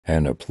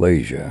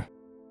Anaplasia,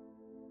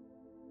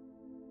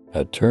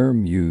 a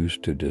term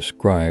used to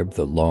describe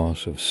the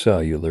loss of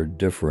cellular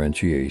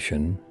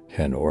differentiation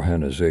and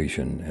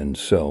organization in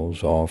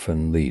cells,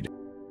 often leading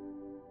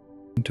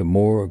to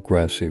more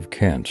aggressive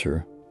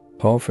cancer,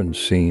 often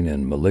seen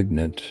in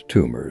malignant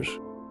tumors,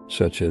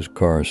 such as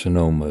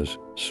carcinomas,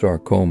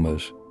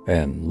 sarcomas,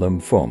 and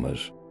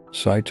lymphomas.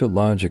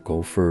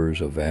 Cytological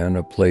features of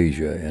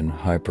anaplasia in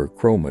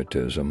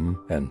hyperchromatism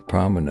and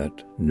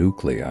prominent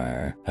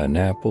nuclei,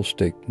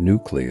 anaplastic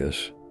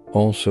nucleus,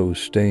 also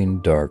stain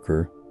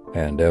darker,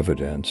 and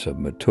evidence of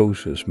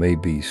mitosis may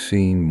be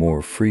seen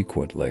more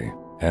frequently.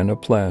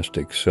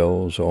 Anaplastic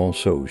cells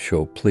also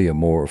show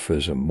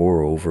pleomorphism.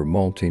 Moreover,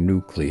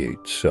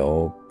 multinucleate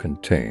cells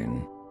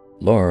contain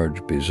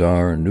large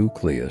bizarre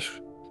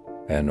nucleus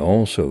and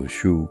also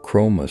show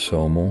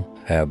chromosomal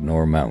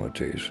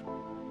abnormalities.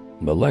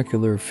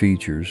 Molecular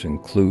features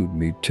include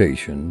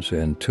mutations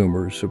in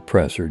tumor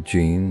suppressor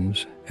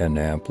genes and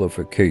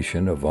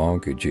amplification of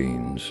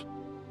oncogenes.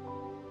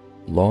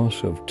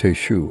 Loss of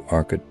tissue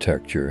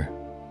architecture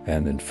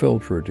and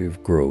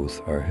infiltrative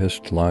growth are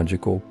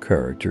histological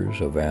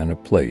characters of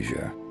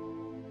anaplasia.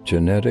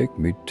 Genetic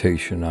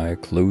mutation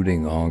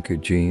including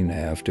oncogene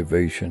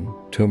activation,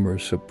 tumor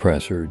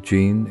suppressor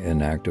gene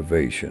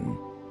inactivation,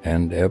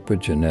 and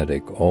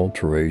epigenetic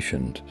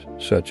alterations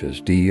such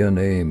as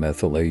DNA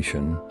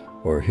methylation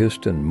or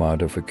histone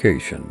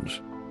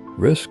modifications.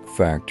 Risk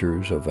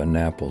factors of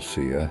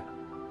anaplasia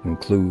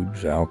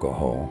includes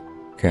alcohol,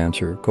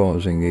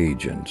 cancer-causing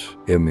agents,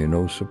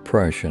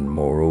 immunosuppression,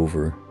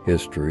 moreover,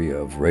 history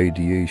of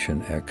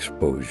radiation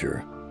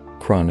exposure,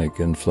 chronic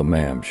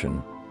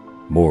inflammation,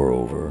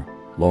 moreover,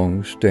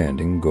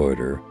 long-standing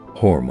goiter,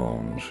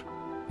 hormones.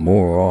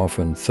 More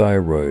often,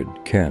 thyroid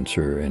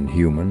cancer in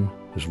human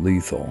is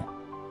lethal.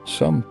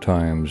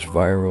 Sometimes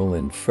viral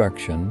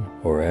infection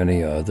or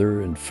any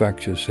other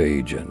infectious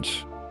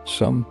agents.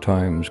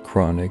 Sometimes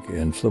chronic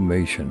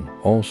inflammation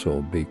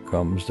also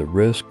becomes the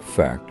risk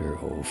factor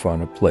of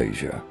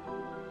anaplasia.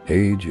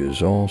 Age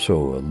is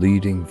also a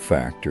leading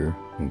factor,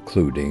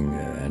 including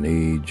an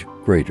age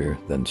greater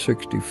than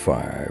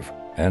 65.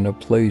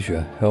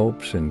 Anaplasia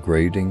helps in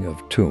grading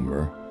of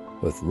tumor,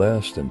 with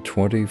less than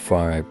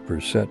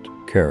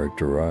 25%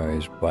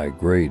 characterized by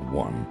grade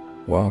 1,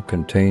 while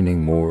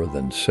containing more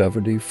than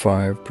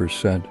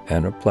 75%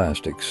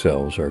 anaplastic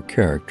cells are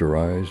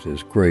characterized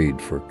as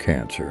grade 4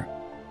 cancer.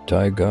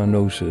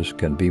 Diagnosis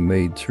can be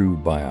made through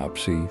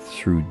biopsy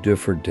through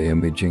different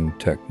imaging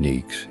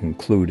techniques,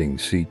 including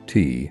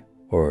CT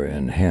or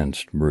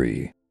enhanced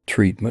MRI.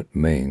 Treatment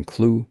may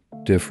include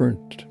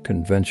different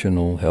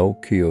conventional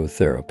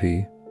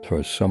chemotherapy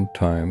or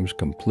sometimes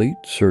complete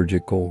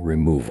surgical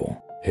removal.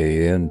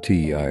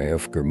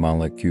 Anti-EGFR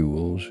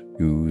molecules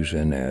used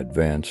in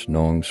advanced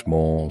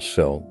non-small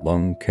cell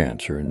lung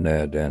cancer and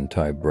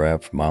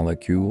anti-BRAF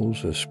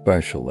molecules,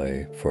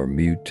 especially for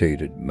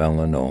mutated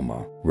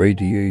melanoma.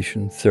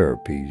 Radiation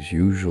therapies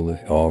usually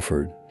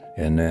offered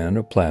in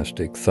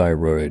anaplastic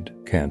thyroid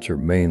cancer,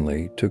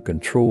 mainly to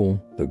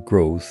control the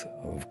growth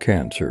of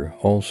cancer,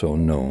 also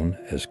known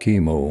as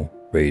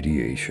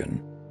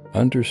chemoradiation.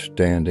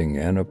 Understanding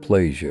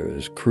anaplasia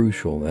is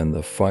crucial in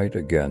the fight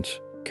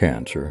against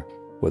cancer.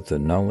 With the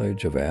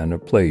knowledge of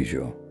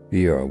anaplasia,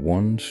 we are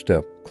one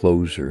step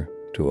closer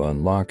to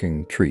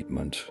unlocking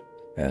treatments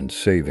and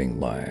saving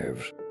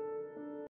lives.